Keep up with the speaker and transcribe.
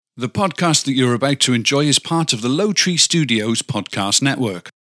The podcast that you're about to enjoy is part of the Low Tree Studios podcast network.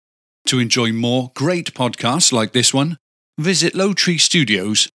 To enjoy more great podcasts like this one, visit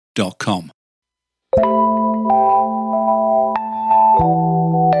lowtreestudios.com.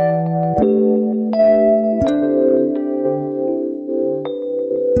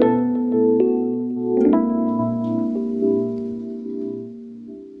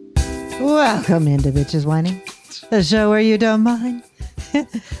 Welcome into Bitches Whining, the show where you don't mind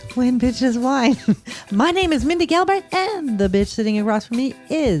when bitches whine. My name is Mindy Galbert, and the bitch sitting across from me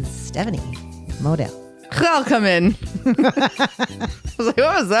is Stephanie Modell. Welcome in. I was like,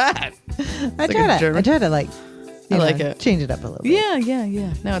 what was that? I try to like it. Change it up a little bit.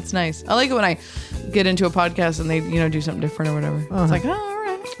 Yeah. No, it's nice. I like it when I get into a podcast and they, do something different or whatever. Uh-huh. It's like, oh, all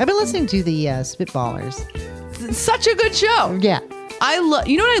right. I've been listening to the Spitballers. It's such a good show. Yeah.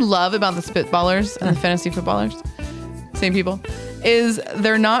 You know what I love about the Spitballers and the Fantasy Footballers? Same people. Is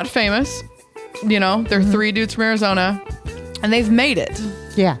they're not famous. They're three dudes from Arizona and they've made it.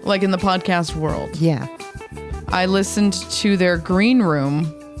 Yeah. Like in the podcast world. Yeah. I listened to their Green Room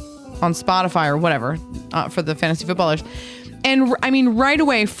on Spotify or whatever for the Fantasy Footballers. And I mean, right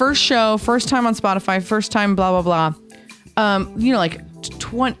away, first show, first time on Spotify, first time, blah, blah, blah.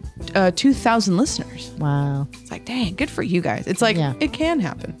 2,000 listeners. Wow. It's like, dang, good for you guys. It's like, It can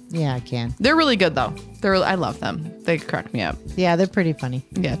happen. Yeah, I can. They're really good, though. I love them. They crack me up. Yeah, they're pretty funny.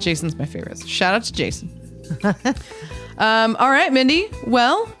 Yeah, Jason's my favorite. Shout out to Jason. All right, Mindy.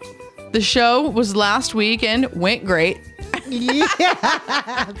 Well, the show was last week and went great. Yeah.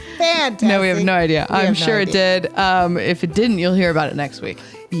 Fantastic. No, we have no idea. I'm sure it did. If it didn't, you'll hear about it next week.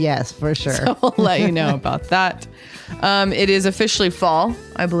 Yes, for sure. So I'll let you know about that. It is officially fall,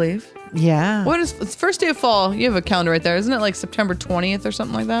 I believe. Yeah. It's first day of fall? You have a calendar right there. Isn't it like September 20th or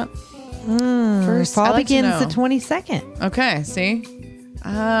something like that? Fall begins the 22nd. Okay, see?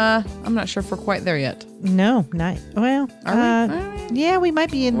 I'm not sure if we're quite there yet. No, not. Well, are we? Yeah, we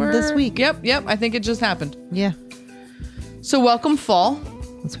might be in this week. Yep. I think it just happened. Yeah. So welcome fall.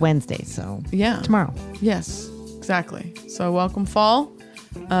 It's Wednesday, so yeah, tomorrow. Yes, exactly. So welcome fall.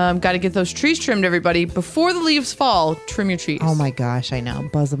 Got to get those trees trimmed, everybody. Before the leaves fall, trim your trees. Oh my gosh, I know.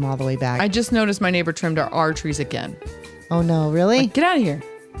 Buzz them all the way back. I just noticed my neighbor trimmed our trees again. Oh no, really? Like, get out of here.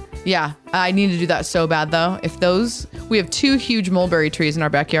 Yeah, I need to do that so bad though. We have two huge mulberry trees in our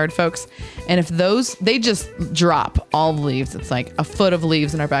backyard, folks. And if they just drop all the leaves. It's like a foot of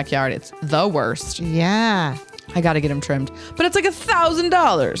leaves in our backyard. It's the worst. Yeah. I got to get them trimmed. But it's like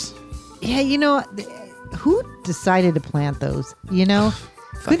 $1,000. Yeah, who decided to plant those?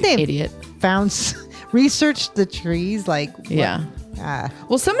 Couldn't they idiot. Researched the trees? Like, what? Yeah.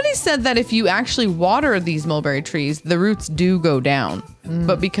 Well, somebody said that if you actually water these mulberry trees, the roots do go down.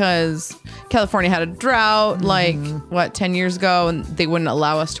 But because California had a drought, 10 years ago, and they wouldn't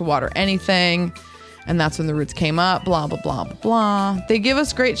allow us to water anything. And that's when the roots came up, blah, blah, blah, blah, blah. They give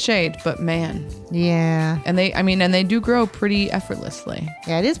us great shade, but man. Yeah. And they do grow pretty effortlessly.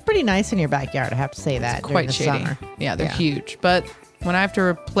 Yeah, it is pretty nice in your backyard, I have to say that. It's quite shady. Summer. Yeah, they're huge. But when I have to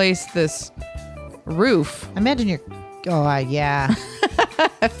replace this roof. Imagine yeah.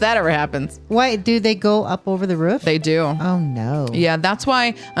 If that ever happens. Why, do they go up over the roof? They do. Oh, no. Yeah, that's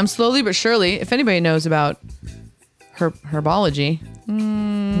why I'm slowly but surely, if anybody knows about herbology.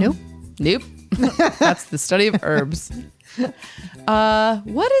 Nope. That's the study of herbs.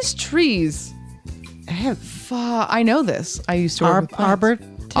 What is trees? I know this. I used to work with plants.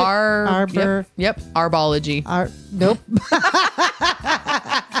 Arbor. Yep. Arbology. Nope.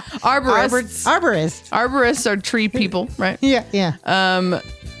 Arborists. Arborists are tree people, right? Yeah. Well,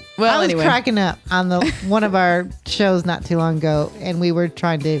 I was anyway. cracking up on one of our shows not too long ago, and we were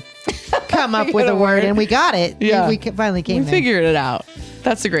trying to come up with a word, and we got it. Yeah. We finally came there. We figured it out.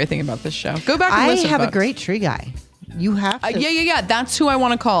 That's the great thing about this show. Go back and listen. I have folks. a great tree guy. You have to. Yeah. That's who I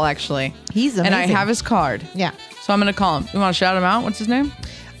want to call, actually. He's amazing. And I have his card. Yeah. So I'm going to call him. You want to shout him out? What's his name?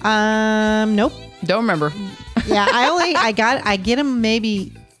 Nope. Don't remember. Yeah, I get him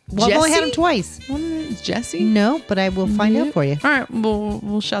maybe. Well, I've only had him twice. Jesse? No, but I will find out for you. All right,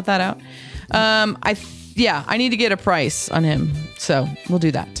 we'll shout that out. I need to get a price on him, so we'll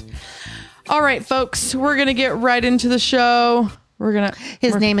do that. All right, folks, we're gonna get right into the show.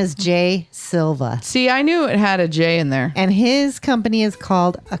 His name is Jay Silva. See, I knew it had a J in there. And his company is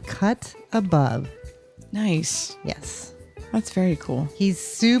called A Cut Above. Nice. Yes. That's very cool. He's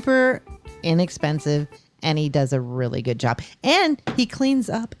super inexpensive and he does a really good job. And he cleans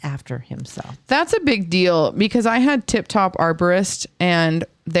up after himself. That's a big deal because I had Tip Top Arborist and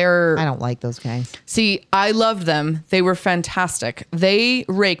I don't like those guys. See, I loved them. They were fantastic. They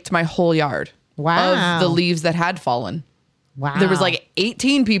raked my whole yard. Wow. Of the leaves that had fallen. Wow. There was like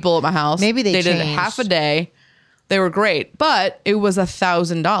 18 people at my house. Maybe they did it changed. half a day. They were great, but it was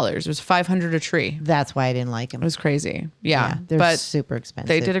 $1,000. It was $500 a tree. That's why I didn't like them. It was crazy. Yeah, they're but super expensive.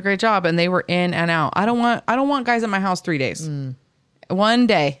 they did a great job, and they were in and out. I don't want guys at my house 3 days. One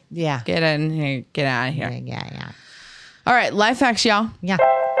day. Yeah. Get in here. Get out of here. Yeah. All right, life hacks, y'all. Yeah.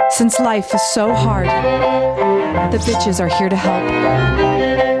 Since life is so hard, the bitches are here to help.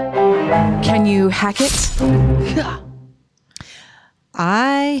 Can you hack it?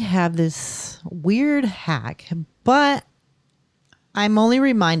 I have this weird hack, but I'm only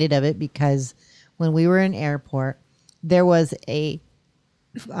reminded of it because when we were in airport, there was a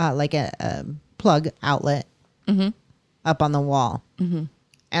plug outlet up on the wall, and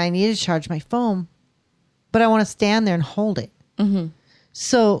I needed to charge my phone, but I want to stand there and hold it.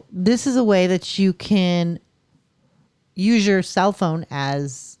 So this is a way that you can use your cell phone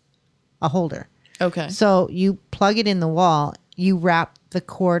as a holder. Okay. So you plug it in the wall, you wrap the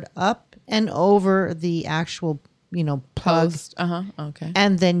cord up and over the actual, plug. Post. Okay.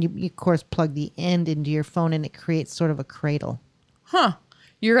 And then you, of course, plug the end into your phone and it creates sort of a cradle. Huh.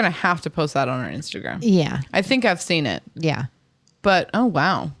 You're going to have to post that on our Instagram. Yeah. I think I've seen it. Yeah. But, oh,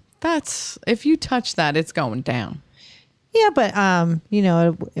 wow. That's, if you touch that, it's going down. Yeah, but,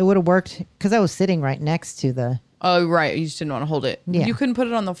 it would have worked because I was sitting right next to the... Oh, right. You just didn't want to hold it. Yeah. You couldn't put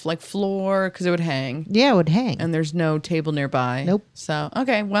it on the floor because it would hang. Yeah, it would hang. And there's no table nearby. Nope. So,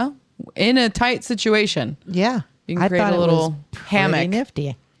 okay. Well, in a tight situation, Yeah. you can create thought a it was little pretty hammock.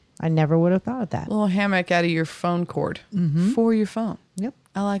 nifty. I never would have thought of that. A little hammock out of your phone cord for your phone. Yep.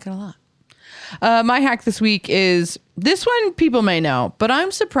 I like it a lot. My hack this week is this one people may know, but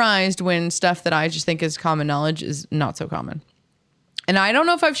I'm surprised when stuff that I just think is common knowledge is not so common. And I don't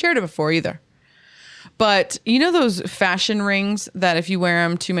know if I've shared it before either. But you know those fashion rings that if you wear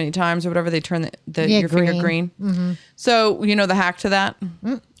them too many times or whatever, they turn your finger green? Mm-hmm. So you know the hack to that?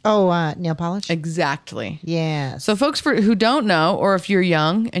 Oh, nail polish? Exactly. Yeah. So folks who don't know, or if you're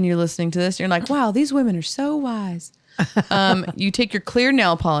young and you're listening to this, you're like, wow, these women are so wise. You take your clear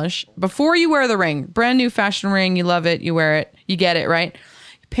nail polish before you wear the ring. Brand new fashion ring. You love it. You wear it. You get it, right?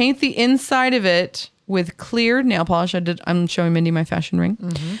 Paint the inside of it with clear nail polish. I'm showing Mindy my fashion ring.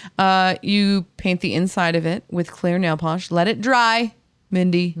 Mm-hmm. You paint the inside of it with clear nail polish. Let it dry,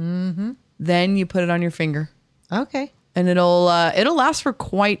 Mindy. Mm-hmm. Then you put it on your finger. Okay. And it'll last for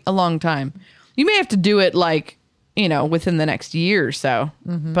quite a long time. You may have to do it within the next year or so,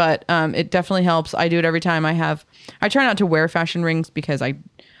 but it definitely helps. I do it every time I try not to wear fashion rings because I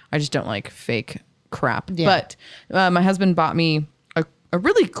just don't like fake crap. Yeah. But my husband bought me a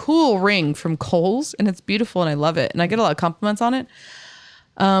really cool ring from Kohl's, and it's beautiful and I love it. And I get a lot of compliments on it.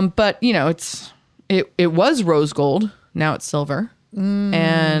 But it was rose gold. Now it's silver.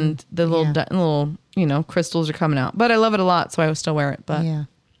 And the little crystals are coming out, but I love it a lot. So I will still wear it, but Yeah.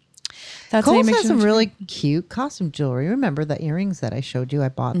 that's how you Kohl's make has sure some that you- really cute costume jewelry. Remember the earrings that I showed you I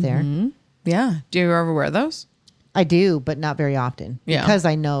bought there? Yeah. Do you ever wear those? I do, but not very often. Yeah. Because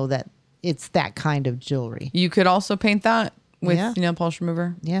I know that it's that kind of jewelry. You could also paint that with Yeah. nail polish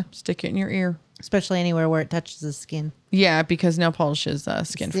remover. Yeah. Stick it in your ear. Especially anywhere where it touches the skin. Yeah, because nail polish is skin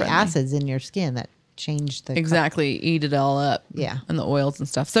It's the friendly. acids in your skin that change the Exactly. Eat it all up. Yeah. And the oils and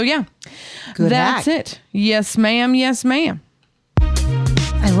stuff. So yeah. Good That's hack. it. Yes, ma'am. Yes, ma'am.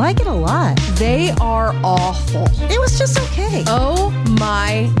 I like it a lot. They are awful. It was just okay. Oh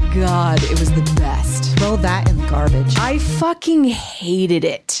my God. It was the best. Throw that in the garbage. I fucking hated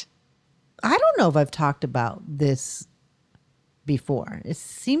it. I don't know if I've talked about this before. It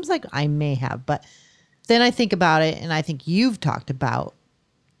seems like I may have, but then I think about it and I think you've talked about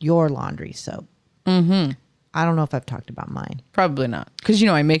your laundry soap. Mm-hmm. I don't know if I've talked about mine. Probably not. Because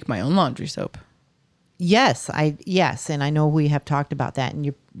I make my own laundry soap. Yes, and I know we have talked about that and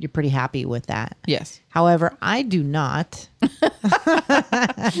you're pretty happy with that. Yes. However, I do not.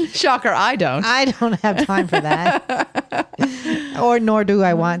 Shocker, I don't. I don't have time for that. Or nor do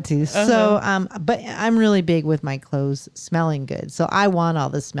I want to. So, but I'm really big with my clothes smelling good. So I want all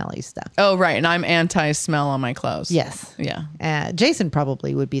the smelly stuff. Oh, right. And I'm anti-smell on my clothes. Yes. Yeah. Jason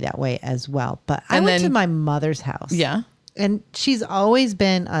probably would be that way as well. But I And went then- to my mother's house. Yeah. And she's always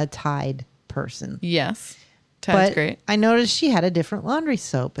been a Tide person. Yes. Tide's But great. I noticed she had a different laundry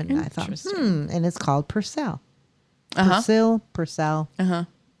soap. And I thought, Interesting. and it's called Purcell. Uh-huh. Purcell. Uh-huh.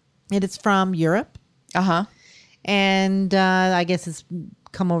 And it's from Europe. Uh-huh. And I guess it's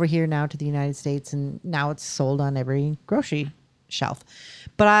come over here now to the United States, and now it's sold on every grocery shelf.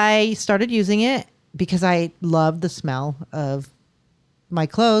 But I started using it because I loved the smell of my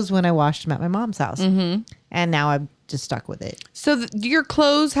clothes when I washed them at my mom's house. Mm-hmm. And now I'm just stuck with it. So your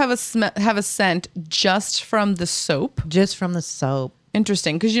clothes have a scent just from the soap. Just from the soap.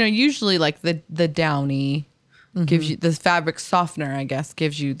 Interesting, because usually like the Downy gives you the fabric softener, I guess,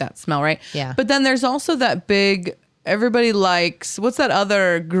 gives you that smell, right? Yeah. But then there's also that big. Everybody likes, what's that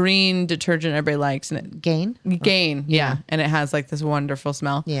other green detergent everybody likes? And it, Gain? yeah. And it has like this wonderful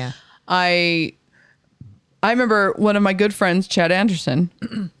smell. Yeah. I remember one of my good friends, Chad Anderson,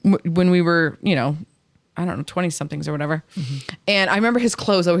 when we were, I don't know, 20 somethings or whatever. And I remember his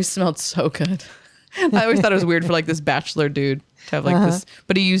clothes always smelled so good. I always thought it was weird for like this bachelor dude to have like this,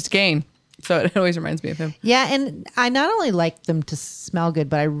 but he used Gain. So it always reminds me of him. Yeah, and I not only like them to smell good,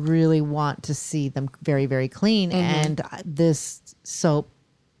 but I really want to see them very, very clean. And this soap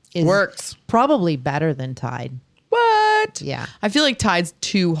Works. probably better than Tide. What? Yeah. I feel like Tide's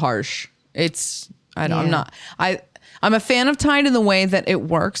too harsh. I'm Yeah. not. I'm a fan of Tide in the way that it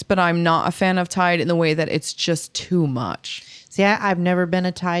works, but I'm not a fan of Tide in the way that it's just too much. See, I've never been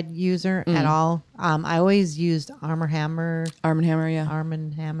a Tide user at all. I always used Arm & Hammer. Arm & Hammer, yeah.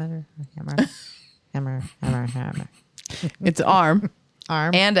 Arm & Hammer. Hammer. It's arm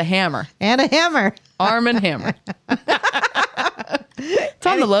Arm. and a hammer. And a hammer. Arm and Hammer. It's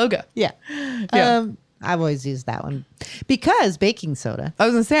on the logo. Yeah. Yeah. I've always used that one because baking soda. I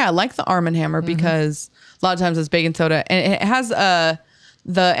was gonna say I like the Arm & Hammer because a lot of times it's baking soda and it has the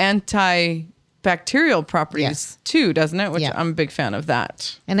antibacterial properties Yes. too, doesn't it? Which Yeah. I'm a big fan of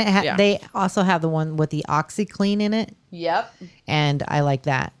that. And Yeah. they also have the one with the OxyClean in it. Yep. And I like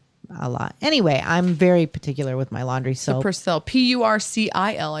that a lot. Anyway, I'm very particular with my laundry soap. Persil, Purcil,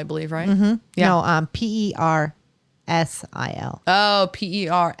 I believe, right? Mm-hmm. Yeah. No, Persil. Oh,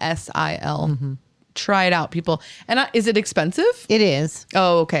 Persil. Try it out, people. And is it expensive? It is.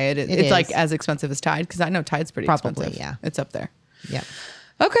 Oh, okay. It is. It It's is. like as expensive as Tide because I know Tide's pretty Probably, expensive. yeah. It's up there. Yeah.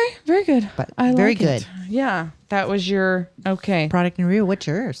 Okay, very good. But I very like good. it. Yeah, that was your okay. Product and review. What's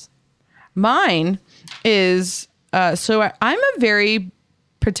yours? Mine is so I'm a very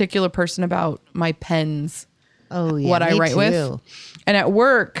particular person about my pens. Oh, yeah. What I me write too. with, and at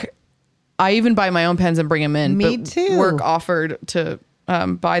work, I even buy my own pens and bring them in. Me but too. Work offered to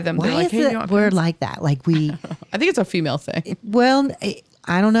buy them. Why They're like, is hey, you it want we're pens? like that? Like we, I think it's a female thing. well,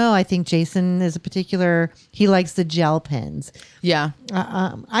 I don't know. I think Jason is a particular, he likes the gel pens. Yeah.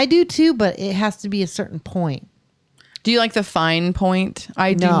 I do too, but it has to be a certain point. Do you like the fine point?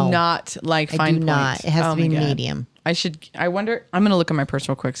 I do No. not like I fine do point. not. It has to be my God. medium. I wonder. I'm gonna look at my purse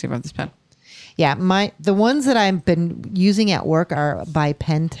real quick, see if I have this pen. Yeah, the ones that I've been using at work are by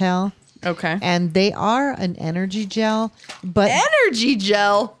Pentel, Okay. and they are an energy gel, but Energy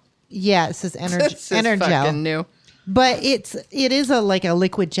gel. yeah, it says energy This is fucking Energel. new. But it is like a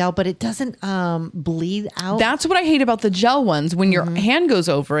liquid gel, but it doesn't bleed out. That's what I hate about the gel ones. When Mm-hmm. your hand goes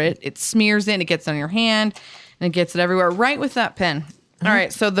over it, it smears in, it gets on your hand, and it gets it everywhere. Right with that pen. Mm-hmm. All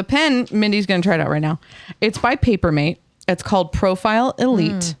right, so the pen, Mindy's going to try it out right now. It's by Papermate. It's called Profile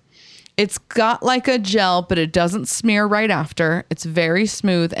Elite. Mm. It's got like a gel, but it doesn't smear right after. It's very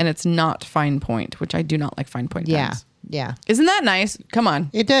smooth, and it's not fine point, which I do not like fine point yeah, pens. yeah, Isn't that nice? Come on.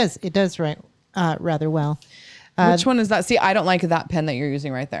 it does rather well. Which one is that? See, I don't like that pen that you're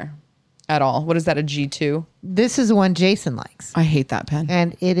using right there at all. What is that, a G2? This is the one Jason likes, I hate that pen.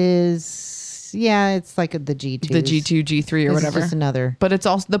 and it is it's like the G2, The G2, G3 or whatever. Just another. But it's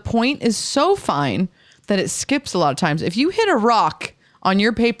also, the point is so fine that it skips a lot of times. If you hit a rock on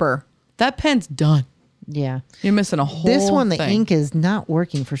your paper, that pen's done. Yeah, You're missing a whole this one the thing. ink is not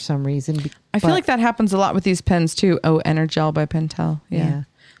working for some reason. I feel but- like that happens a lot with these pens too. Oh, Energel by Pentel. Yeah. Yeah.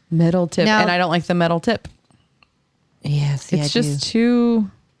 Metal tip. Now- And I don't like the metal tip. Yes, It's just too...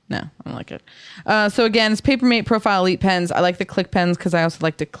 No, I don't like it. So again, it's Papermate Profile Elite pens. I like the click pens because I also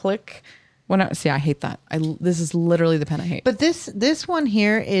like to click. I hate that. This is literally the pen I hate. But this one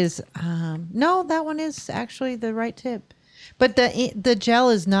here is no, that one is actually the right tip. But the gel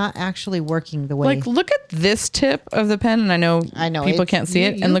is not actually working the way. like, look at this tip of the pen, and I know people it's- can't see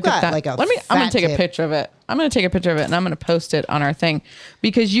it. you And look at got that. like a I'm gonna fat take a tip. picture of it. I'm gonna take a picture of it, and I'm gonna post it on our thing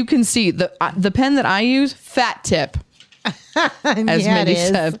because you can see the pen that I use, fat tip, as Yeah, it Mindy is.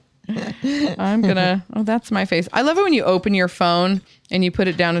 said. I'm gonna. Oh, that's my face. I love it when you open your phone and you put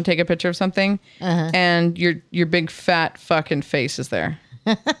it down to take a picture of something, and your big fat fucking face is there.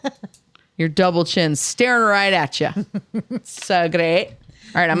 Your double chin staring right at you. So great.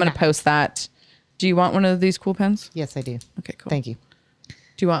 All right, I'm going to post that. Do you want one of these cool pens? Yes, I do. Okay, cool. Thank you. Do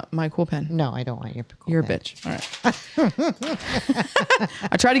you want my cool pen? No, I don't want your. Cool You're a pen. bitch. All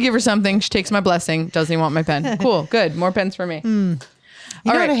right. I try to give her something. She takes my blessing. Doesn't even want my pen. Cool. Good. More pens for me. You know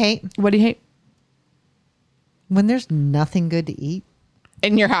All what I right. hate? What do you hate? When there's nothing good to eat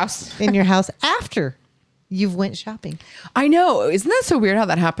In your house. in your house after you've went shopping. I know. Isn't that so weird how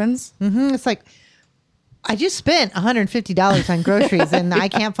that happens? It's like, I just spent $150 on groceries and I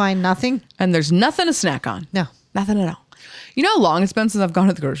can't find nothing. And there's nothing to snack on. No. Nothing at all. You know how long it's been since I've gone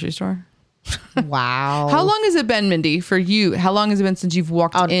to the grocery store? Wow. How long has it been, Mindy, for you? How long has it been since you've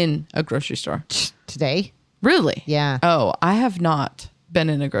walked in a grocery store? Today? Really? Yeah. Oh, I have not been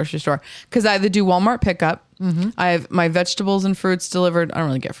in a grocery store because I either do Walmart pickup. I have my vegetables and fruits delivered. I don't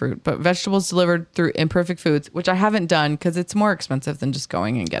really get fruit, but vegetables delivered through Imperfect Foods, which I haven't done because it's more expensive than just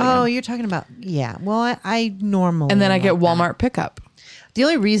going and getting Oh, them. you're talking about, yeah. Well, I normally. And then I get like that. Walmart pickup. The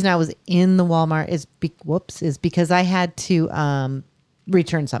only reason I was in the Walmart is because I had to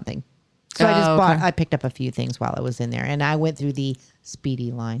return something. So I just okay. I picked up a few things while I was in there, and I went through the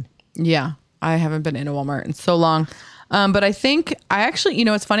Speedy line. Yeah. I haven't been in a Walmart in so long. But I think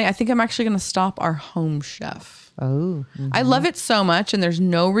it's funny. I think I'm actually going to stop our Home Chef. Oh. I love it so much, and there's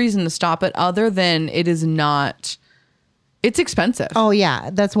no reason to stop it other than it's expensive. Oh, yeah.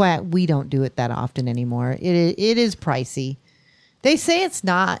 That's why we don't do it that often anymore. It is pricey. They say it's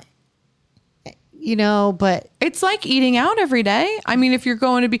not, but It's like eating out every day. I mean, if you're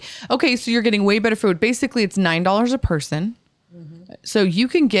going to be, okay, so you're getting way better food. Basically, it's $9 a person. So you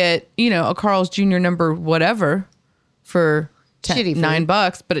can get, a Carl's Jr. number whatever for Shitty food.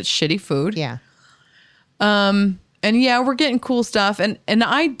 $9, but it's shitty food. yeah. And yeah, we're getting cool stuff. And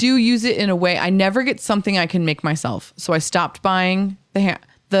I do use it in a way. I never get something I can make myself. So I stopped buying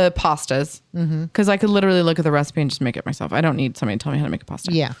the pastas because I could literally look at the recipe and just make it myself. I don't need somebody to tell me how to make a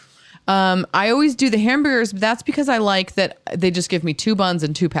pasta. Yeah. I always do the hamburgers, but that's because I like that they just give me 2 buns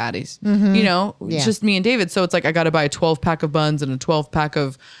and 2 patties. It's just me and David. So it's like I got to buy a 12 pack of buns and a 12 pack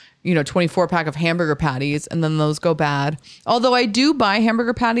of 24 pack of hamburger patties, and then those go bad. Although I do buy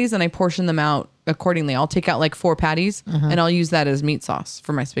hamburger patties and I portion them out accordingly. I'll take out like 4 patties and I'll use that as meat sauce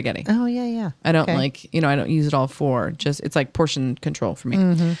for my spaghetti. Oh, yeah, yeah. I don't Okay. I don't use it all for it's like portion control for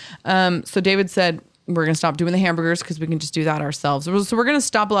me. So David said, we're going to stop doing the hamburgers because we can just do that ourselves. So we're going to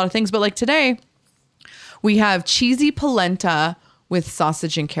stop a lot of things. But like today, we have cheesy polenta with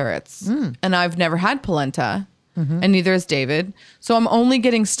sausage and carrots. And I've never had polenta, and neither has David. So I'm only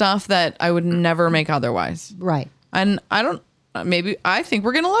getting stuff that I would never make otherwise. Right. And I think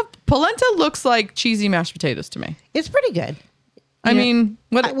we're going to love polenta. Looks like cheesy mashed potatoes to me. It's pretty good. I mean,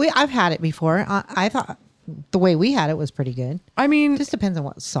 I've had it before. I thought the way we had it was pretty good. I mean, Just depends on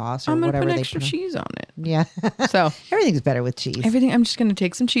what sauce or I'm going to whatever put they extra put on. cheese on it. Yeah. So Everything's better with cheese. I'm just going to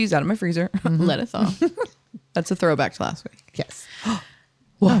take some cheese out of my freezer, let it thaw. That's a throwback to last week. Yes.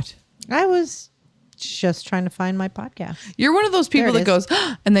 What? I was just trying to find my podcast. You're one of those people There that it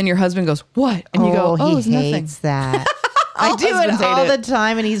goes, and then your husband goes, what? And you go, he it's nothing. hates that. I do it husbands hate all it. the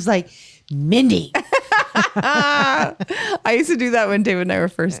time, and he's like, Mindy. I used to do that when David and I were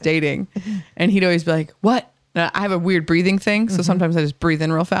first dating. And he'd always be like, what? And I have a weird breathing thing. So sometimes I just breathe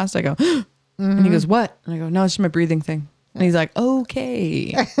in real fast. I go, and he goes, what? And I go, no, it's just my breathing thing. And he's like,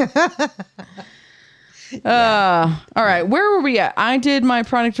 okay. All right. Where were we at? I did my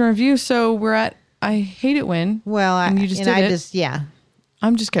product review. So we're at I Hate It When. Well, And you just did it. yeah.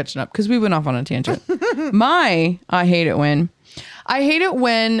 I'm just catching up because we went off on a tangent. I hate it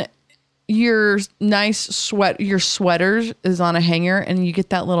when your your sweater is on a hanger and you get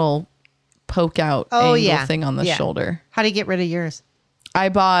that little poke out angle thing on the shoulder. How do you get rid of yours? I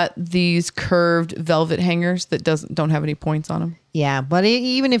bought these curved velvet hangers that don't have any points on them. Yeah, but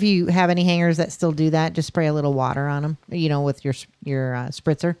even if you have any hangers that still do that, just spray a little water on them, with your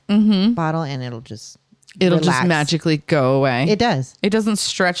spritzer bottle, and it'll just relax. Magically go away. It does. It doesn't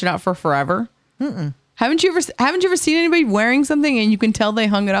stretch it out for forever. Haven't you ever seen anybody wearing something and you can tell they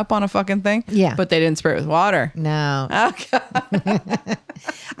hung it up on a fucking thing? Yeah. But they didn't spray it with water. No. Okay.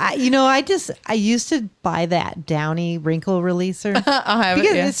 I used to buy that Downy wrinkle releaser I'll have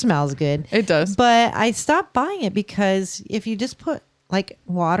because it. Yeah. it smells good. It does. But I stopped buying it because if you just put like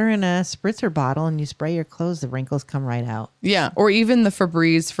water in a spritzer bottle and you spray your clothes, the wrinkles come right out. Yeah. Or even the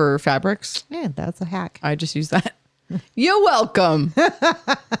Febreze for fabrics. Yeah, that's a hack. I just use that. You're welcome.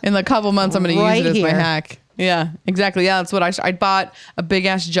 In a couple months, I'm going to use it as my Right here. hack. Yeah, exactly. Yeah, that's what I bought a big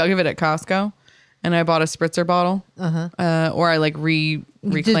ass jug of it at Costco, and I bought a spritzer bottle. Or I like reclaimed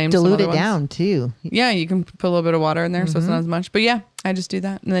Just some dilute other it ones. down too. Yeah, you can put a little bit of water in there, so it's not as much. But yeah, I just do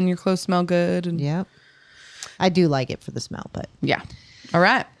that, and then your clothes smell good. And Yep. I do like it for the smell, but yeah. All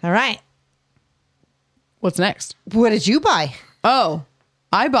right. all right. What's next? What did you buy? Oh,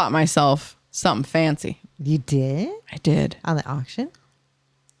 I bought myself something fancy. You did? I did. On the auction?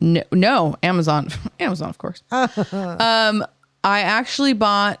 No, Amazon, of course. I actually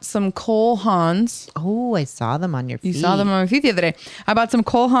bought some Cole Haans. Oh, I saw them on your feed. You saw them on my feed the other day. I bought some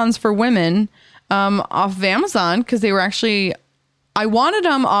Cole Haans for women off of Amazon because they were actually, I wanted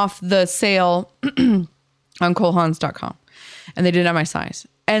them off the sale on colehans.com and they didn't have my size.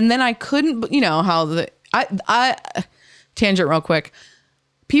 And then I couldn't, you know how I tangent real quick.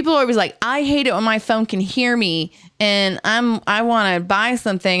 People are always like, I hate it when my phone can hear me and I want to buy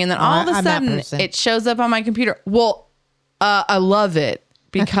something. And then all of a sudden it shows up on my computer. Well, I love it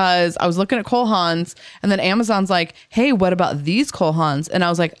because I was looking at Cole Haan and then Amazon's like, hey, what about these Cole Haan? And I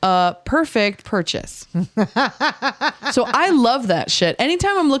was like, perfect purchase. So I love that shit.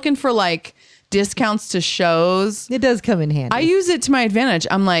 Anytime I'm looking for like discounts to shows, It does come in handy. I use it to my advantage.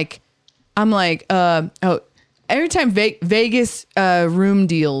 I'm like, every time Vegas room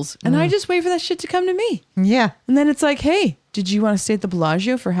deals, and I just wait for that shit to come to me. Yeah. And then it's like, hey, did you want to stay at the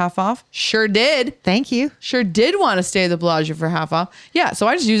Bellagio for half off? Sure did. Thank you. Sure did want to stay at the Bellagio for half off. Yeah, so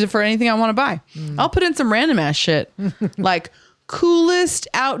I just use it for anything I want to buy. I'll put in some random ass shit. Like, coolest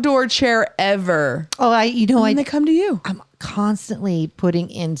outdoor chair ever. Oh, And they come to you. I'm constantly putting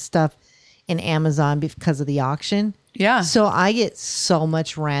in stuff in Amazon because of the auction. Yeah. So I get so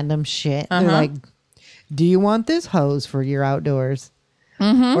much random shit. They're like, do you want this hose for your outdoors?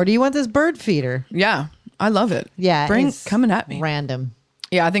 Or do you want this bird feeder? Yeah, I love it. Yeah. it's coming at me. Random.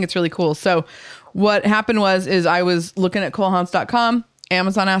 Yeah, I think it's really cool. So what happened is I was looking at colehans.com.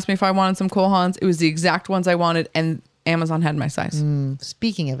 Amazon asked me if I wanted some Cole Haan. It was the exact ones I wanted, and Amazon had my size.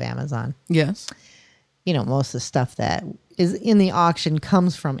 Speaking of Amazon, Yes. you know, most of the stuff that is in the auction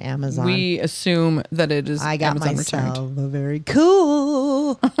comes from Amazon. We assume that it is I got Amazon myself returned. a very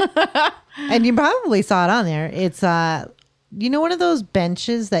cool. And you probably saw it on there. It's you know, one of those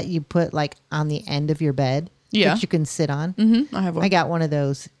benches that you put like on the end of your bed Yeah. that you can sit on. I have one. I got one of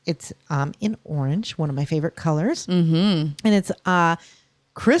those. It's in orange, one of my favorite colors. And it's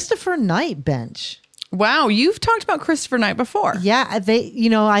Christopher Knight bench. Wow, you've talked about Christopher Knight before. Yeah, I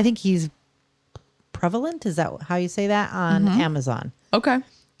think he's prevalent. Is that how you say that on Amazon? Okay.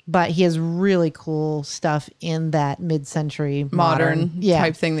 But he has really cool stuff in that mid-century Modern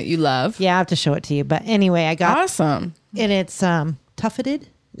type thing that you love. Yeah, I have to show it to you. But anyway, I got Awesome. and it's tufted.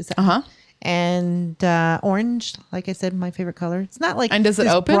 Is that and orange, like I said, my favorite color. It's not like And does it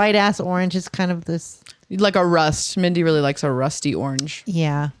this open? bright ass orange. It's kind of this, Like a rust. Mindy really likes a rusty orange.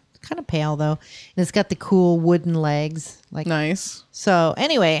 yeah, kind of pale though, and it's got the cool wooden legs. Like Nice. so.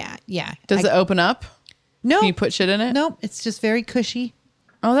 Anyway, yeah. Does it open up? No, Can you put shit in it? nope. It's just very cushy.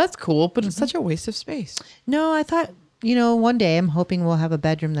 Oh, that's cool, but it's such a waste of space. No, I thought, one day I'm hoping we'll have a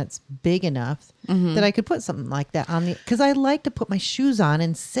bedroom that's big enough that I could put something like that on because I like to put my shoes on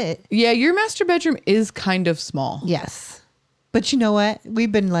and sit. Yeah, your master bedroom is kind of small. Yes. But you know what?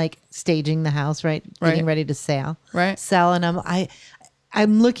 We've been like staging the house, right? Getting ready to sell. Right. Sell. And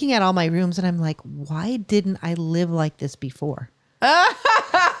I'm looking at all my rooms and I'm like, why didn't I live like this before? That's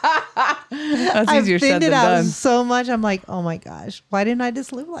I've easier said thinned than it out done. so much. I'm like, oh my gosh, why didn't I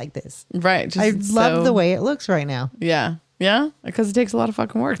just live like this? Right. Just I love the way it looks right now. Yeah. Yeah. Because it takes a lot of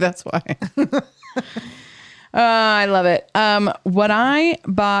fucking work. That's why. I love it. What I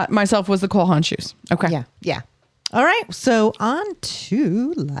bought myself was the Cole Haan shoes. Okay. Yeah. Yeah. All right. So on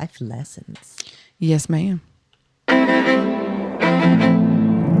to life lessons. Yes, ma'am.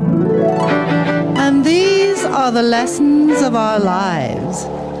 And these are the lessons of our lives.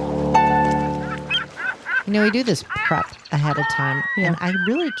 We do this prep ahead of time, and I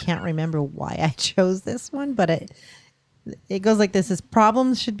really can't remember why I chose this one, but it goes like this: is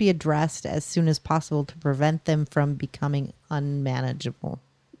problems should be addressed as soon as possible to prevent them from becoming unmanageable.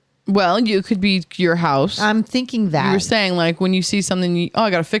 Well, you could be your house. I'm thinking that. You were saying like when you see something, I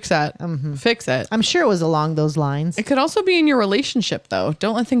got to fix that. Fix it. I'm sure it was along those lines. It could also be in your relationship though.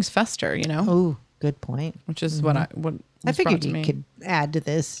 Don't let things fester, Oh, good point. which is what I figured brought to you me. could add to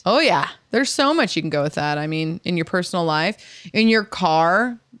this. Oh yeah. There's so much you can go with that. I mean, in your personal life, in your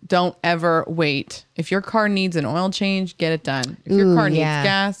car, don't ever wait. If your car needs an oil change, get it done. If your Ooh, car needs yeah.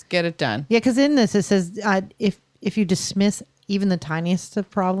 gas, get it done. Yeah, because in this it says if you dismiss even the tiniest of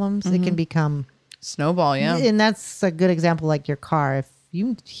problems, it can become. Snowball, yeah. And that's a good example, like your car. If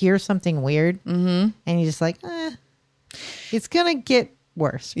you hear something weird and you're just like, it's gonna get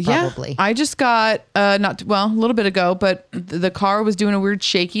worse, probably. Yeah. I just got a little bit ago, but the car was doing a weird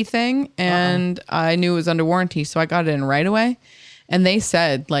shaky thing, and I knew it was under warranty, so I got it in right away. And they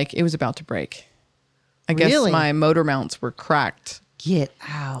said like it was about to break. I guess Really? my motor mounts were cracked. Get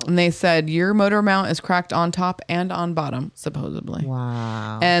out. And they said your motor mount is cracked on top and on bottom, supposedly.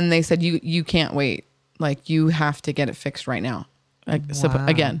 Wow. And they said you can't wait. Like you have to get it fixed right now. Like Wow.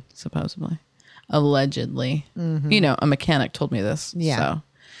 again, supposedly. Allegedly. A mechanic told me this. Yeah. So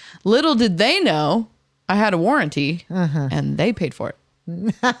little did they know I had a warranty and they paid for it.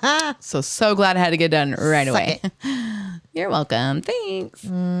 So glad I had to get done right Suck away. You're welcome. Thanks.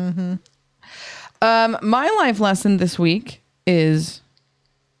 Mm-hmm. My life lesson this week is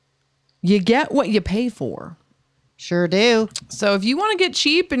you get what you pay for. Sure do. So if you want to get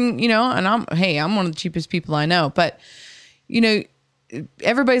cheap and, and I'm one of the cheapest people I know, but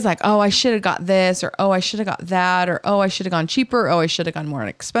everybody's like, oh, I should have got this, or, oh, I should have got that, or, oh, I should have gone cheaper. Oh, I should have gone more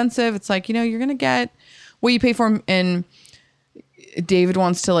expensive. It's like, you're going to get what you pay for. And David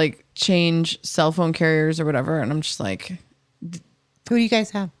wants to like change cell phone carriers or whatever. And I'm just like, Who do you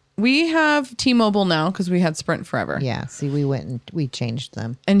guys have? we have T-Mobile now because we had Sprint forever. Yeah. See, we went and we changed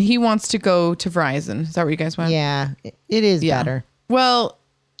them. And he wants to go to Verizon. Is that where you guys went? Yeah. It is better. Well,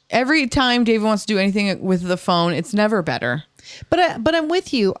 every time David wants to do anything with the phone, it's never better. But I'm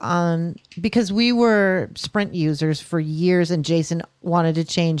with you on, because we were Sprint users for years and Jason wanted to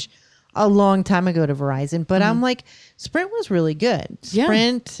change a long time ago to Verizon. But I'm like, Sprint was really good. Yeah.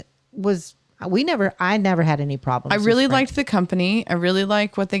 Sprint was, I never had any problems. I with really Sprint. liked the company. I really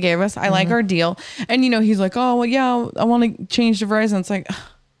like what they gave us. I like our deal. And, he's like, oh, well, yeah, I want to change to Verizon. It's like,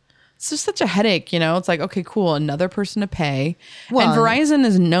 it's just such a headache, It's like, okay, cool. Another person to pay. Well, and Verizon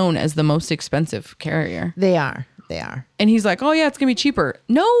is known as the most expensive carrier. They are. And he's like, oh, yeah, it's going to be cheaper.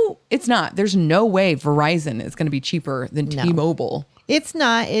 No, it's not. There's no way Verizon is going to be cheaper than T-Mobile. It's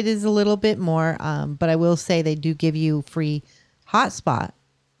not. It is a little bit more. But I will say they do give you free hotspot,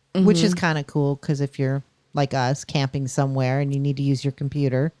 which is kind of cool because if you're like us camping somewhere and you need to use your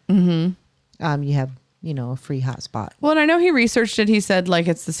computer, you have, a free hotspot. Well, and I know he researched it. He said like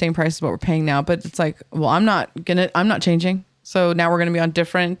it's the same price as what we're paying now, but it's like, well, I'm not changing. So now we're going to be on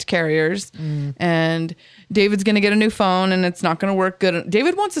different carriers and David's going to get a new phone and it's not going to work good.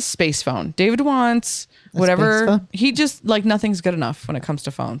 David wants a space phone. David wants whatever. phone? He just like nothing's good enough when it comes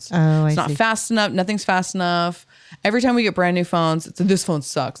to phones. Oh, it's I not see. fast enough. Nothing's fast enough. Every time we get brand new phones, it's this phone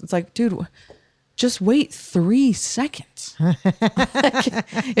sucks. It's like, dude, just wait 3 seconds.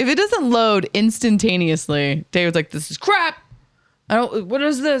 If it doesn't load instantaneously, David's like, this is crap. What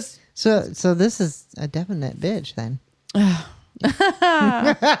is this? So this is a definite bitch then.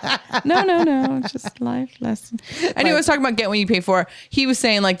 No, just life lesson. Anyway, I was talking about get what you pay for. He was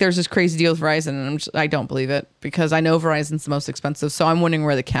saying like there's this crazy deal with Verizon, and I don't believe it because I know Verizon's the most expensive. So I'm wondering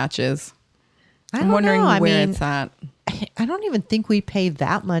where the catch is. I'm wondering where it's at. I don't even think we pay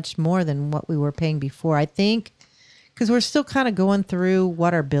that much more than what we were paying before. I think because we're still kind of going through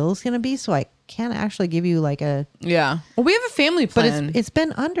what our bill's going to be, so I can't actually give you like a. Yeah. Well, we have a family But plan. it's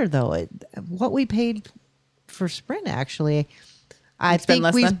been under though. What we paid for Sprint actually. I It's been think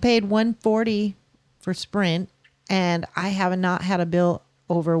less we than? paid $140 for Sprint, and I have not had a bill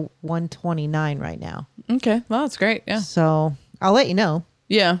over $129 right now. Okay. Well, that's great. Yeah. So I'll let you know.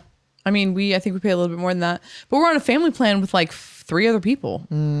 Yeah. I mean, I think we pay a little bit more than that, but we're on a family plan with like 3 other people.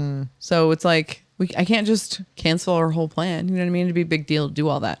 So it's like, I can't just cancel our whole plan. You know what I mean? It'd be a big deal to do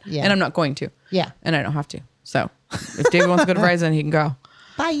all that. Yeah. And I'm not going to. Yeah. And I don't have to. So if David wants to go to Verizon, he can go.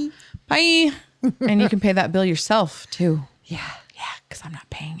 Bye. Bye. And you can pay that bill yourself too. Yeah. Yeah, because I'm not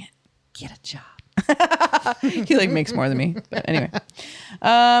paying it. Get a job. He like makes more than me. But anyway.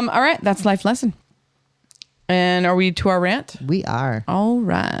 All right. That's life lesson. And are we to our rant? We are. All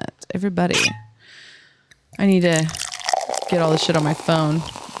right, everybody. I need to get all this shit on my phone.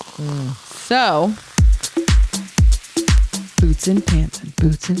 So, boots and pants and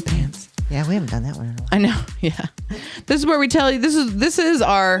boots and pants. Yeah, we haven't done that one in a while. I know. Yeah. This is where we tell you this is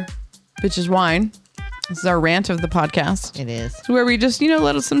our bitches wine. This is our rant of the podcast. It is. It's where we just,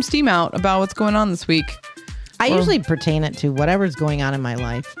 let some steam out about what's going on this week. I usually pertain it to whatever's going on in my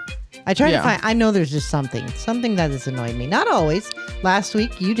life. I try to find, I know there's just something that has annoyed me. Not always. Last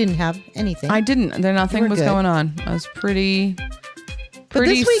week, you didn't have anything. I didn't. Nothing were was good. going on. I was pretty But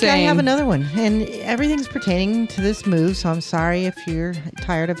this week, I sane. have another one. And everything's pertaining to this move. So I'm sorry if you're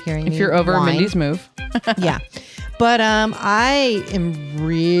tired of hearing me If you're over whine. Mindy's move. Yeah. But I am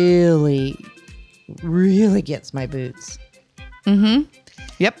really gets my boots.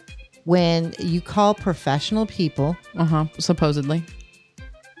 Yep. When you call professional people Supposedly.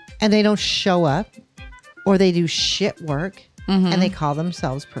 and they don't show up or they do shit work and they call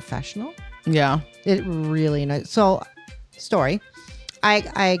themselves professional. Yeah. It really annoys. So, story.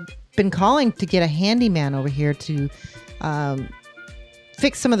 I've been calling to get a handyman over here to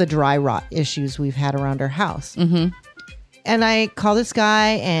fix some of the dry rot issues we've had around our house. And I called this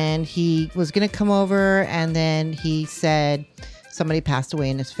guy and he was going to come over and then he said somebody passed away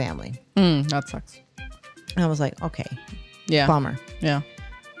in his family. That sucks. And I was like, okay, Yeah. bummer. Yeah.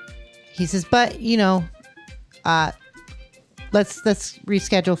 He says, but let's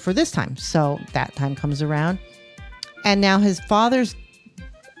reschedule for this time. So that time comes around and now his father's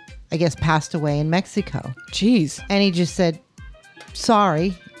I guess, passed away in Mexico. Jeez. And he just said,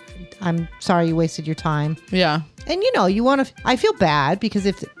 sorry. I'm sorry you wasted your time. Yeah. And you want to, I feel bad because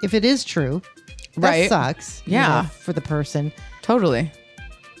if it is true, that Right. sucks. Yeah. For the person. Totally.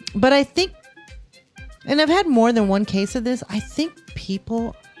 But I think, and I've had more than one case of this, I think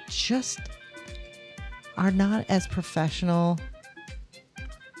people just are not as professional.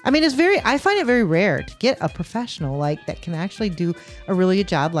 I mean, I find it very rare to get a professional like that can actually do a really good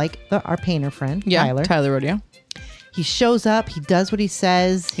job, like our painter friend, Yeah. Tyler. Rodeo. He shows up, he does what he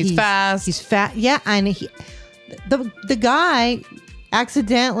says. He's fast. He's fat. Yeah. And the guy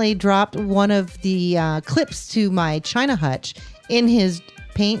accidentally dropped one of the clips to my China hutch in his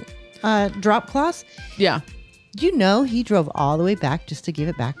paint drop cloths. Yeah. He drove all the way back just to give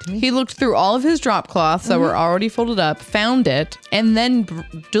it back to me. He looked through all of his drop cloths that were already folded up, found it, and then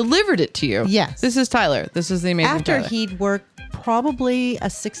delivered it to you. Yes. This is Tyler. This is the amazing After Tyler. he'd worked probably a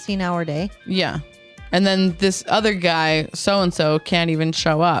 16-hour day. Yeah. And then this other guy, so-and-so, can't even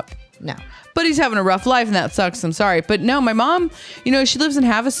show up. No. But he's having a rough life and that sucks. I'm sorry. But no, my mom, she lives in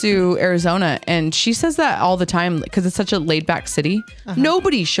Havasu, Arizona, and she says that all the time because it's such a laid back city.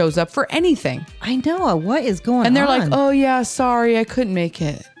 Nobody shows up for anything. I know. What is going on? And they're like, oh yeah, sorry, I couldn't make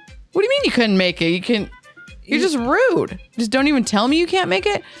it. What do you mean you couldn't make it? You're just rude. Just don't even tell me you can't make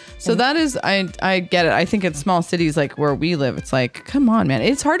it. So that is, I get it. I think in small cities like where we live, it's like, come on, man.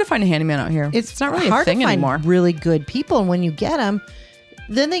 It's hard to find a handyman out here. It's not really hard a thing to find anymore. really good people. And when you get them,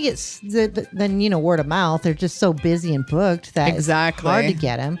 then they get, word of mouth. They're just so busy and booked that Exactly. it's hard to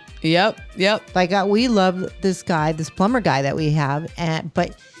get them. Yep. Like we love this guy, this plumber guy that we have,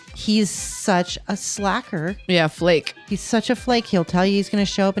 but he's such a slacker. Yeah, flake. He's such a flake. He'll tell you he's going to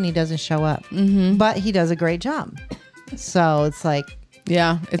show up and he doesn't show up. Mm-hmm. But he does a great job. So it's like,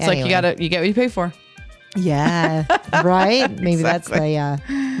 Yeah, it's like you get what you pay for. yeah, right? Maybe that's the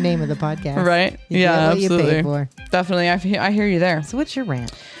name of the podcast. Right? You Yeah, get what you absolutely. pay for. Definitely. I hear you there. So what's your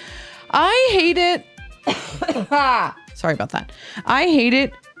rant? I hate it. Sorry about that. I hate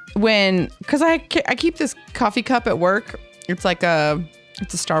it because I keep this coffee cup at work. It's like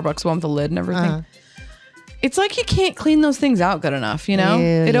it's a Starbucks one with a lid and everything. Uh-huh. It's like you can't clean those things out good enough, Ew,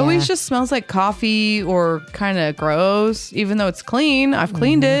 It always yeah. just smells like coffee or kind of gross, even though it's clean. I've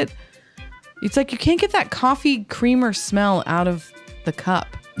cleaned it. It's like you can't get that coffee creamer smell out of the cup.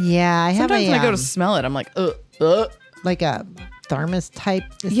 Yeah, I have Sometimes a when I go to smell it, I'm like, ugh. like a thermos type.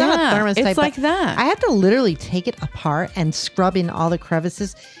 It's Yeah, not a thermos it's type. like but that. I have to literally take it apart and scrub in all the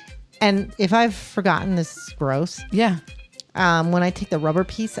crevices. And if I've forgotten, this is gross. Yeah. When I take the rubber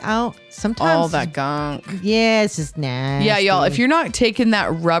piece out, sometimes All that gunk. Yeah, it's just nasty. Yeah, y'all, if you're not taking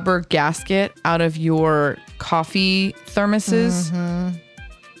that rubber gasket out of your coffee thermoses,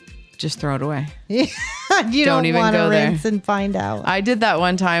 just throw it away. you Don't don't even want to go there. rinse and find out. I did that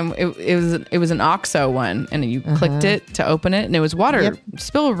one time. It was an OXO one, and you clicked it to open it, and it was water Yep.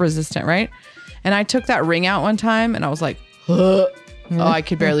 spill resistant, right? And I took that ring out one time, and I was like, oh, I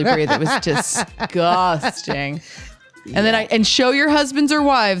could barely breathe. It was disgusting. And then and show your husbands or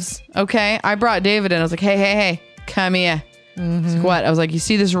wives, okay? I brought David in. I was like, hey, come here. He's like, what? I was like, you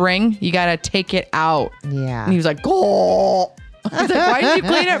see this ring? You got to take it out. Yeah. And he was like, oh. I was like, why did you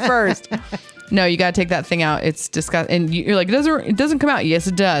clean it first? No, you got to take that thing out. It's disgusting. And you're like, it doesn't come out. Yes,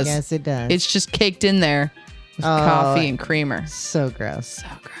 it does. Yes, it does. It's just caked in there with coffee and creamer. so gross. So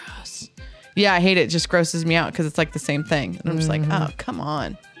gross. Yeah, I hate it. It just grosses me out because it's like the same thing. And I'm just like, oh, come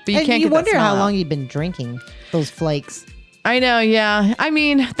on. But you And can't you get wonder that smell how out. long you've been drinking those flakes. I know, yeah. I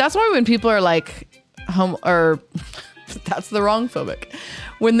mean, that's why when people are like that's the wrong phobic.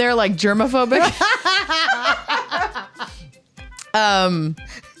 When they're like germophobic.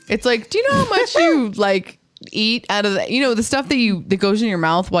 It's like, do you know how much you like eat out of the, the stuff that goes in your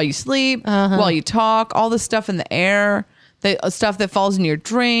mouth while you sleep, while you talk, all the stuff in the air, the stuff that falls in your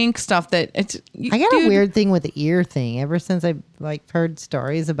drink, stuff that I got a weird thing with the ear thing. Ever since I heard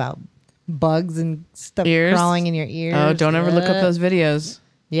stories about bugs and stuff Ears? crawling in your ears. Oh, don't ever look up those videos.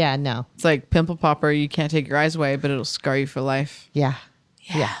 Yeah, no. It's like pimple popper. You can't take your eyes away, but it'll scar you for life. Yeah.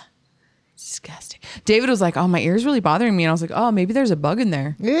 Yeah. Disgusting. David was like, "Oh, my ear's really bothering me," and I was like, "Oh, maybe there's a bug in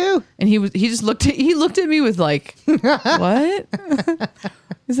there." Ew. And he just looked at me with like, "What?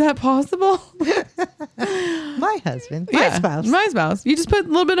 Is that possible?" My husband. My spouse. My spouse. You just put a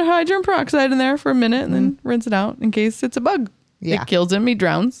little bit of hydrogen peroxide in there for a minute and then rinse it out in case it's a bug. Yeah. It kills him. He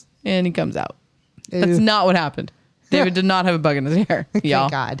drowns and he comes out. That's Ew. not what happened. David did not have a bug in his hair, y'all.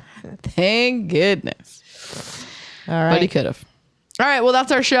 Thank God. Thank goodness. All right. But he could have. All right. Well,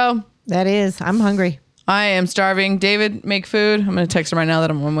 that's our show. That is. I'm hungry. I am starving. David, make food. I'm going to text him right now that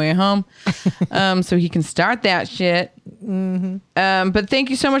I'm on my way home so he can start that shit. But thank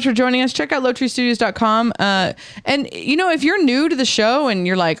you so much for joining us. Check out lowtreestudios.com. And, if you're new to the show and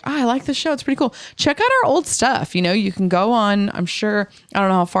you're like, I like the show, it's pretty cool. Check out our old stuff. You can go on, I'm sure, I don't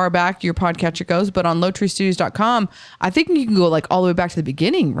know how far back your podcatcher goes, but on lowtreestudios.com, I think you can go like all the way back to the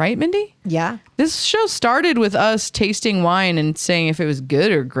beginning, right, Mindy? Yeah. This show started with us tasting wine and saying if it was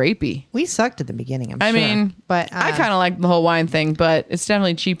good or grapey. We sucked at the beginning, I sure. mean, but I kind of like the whole wine thing, but it's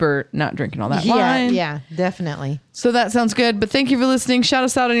definitely cheaper not drinking all that wine. Yeah, definitely. So that sounds good. But thank you for listening. Shout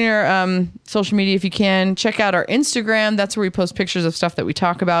us out on your social media if you can. Check out our Instagram. That's where we post pictures of stuff that we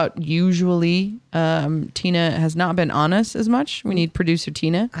talk about. Usually, Tina has not been on us as much. We need producer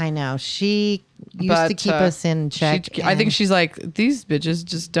Tina. I know. She used to keep us in check. I think she's like, these bitches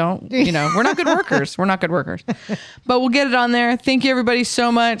just don't, we're not good workers. We're not good workers. But we'll get it on there. Thank you, everybody,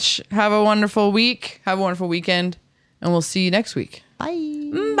 so much. Have a wonderful week. Have a wonderful weekend. And we'll see you next week.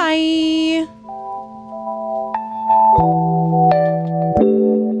 Bye. Bye.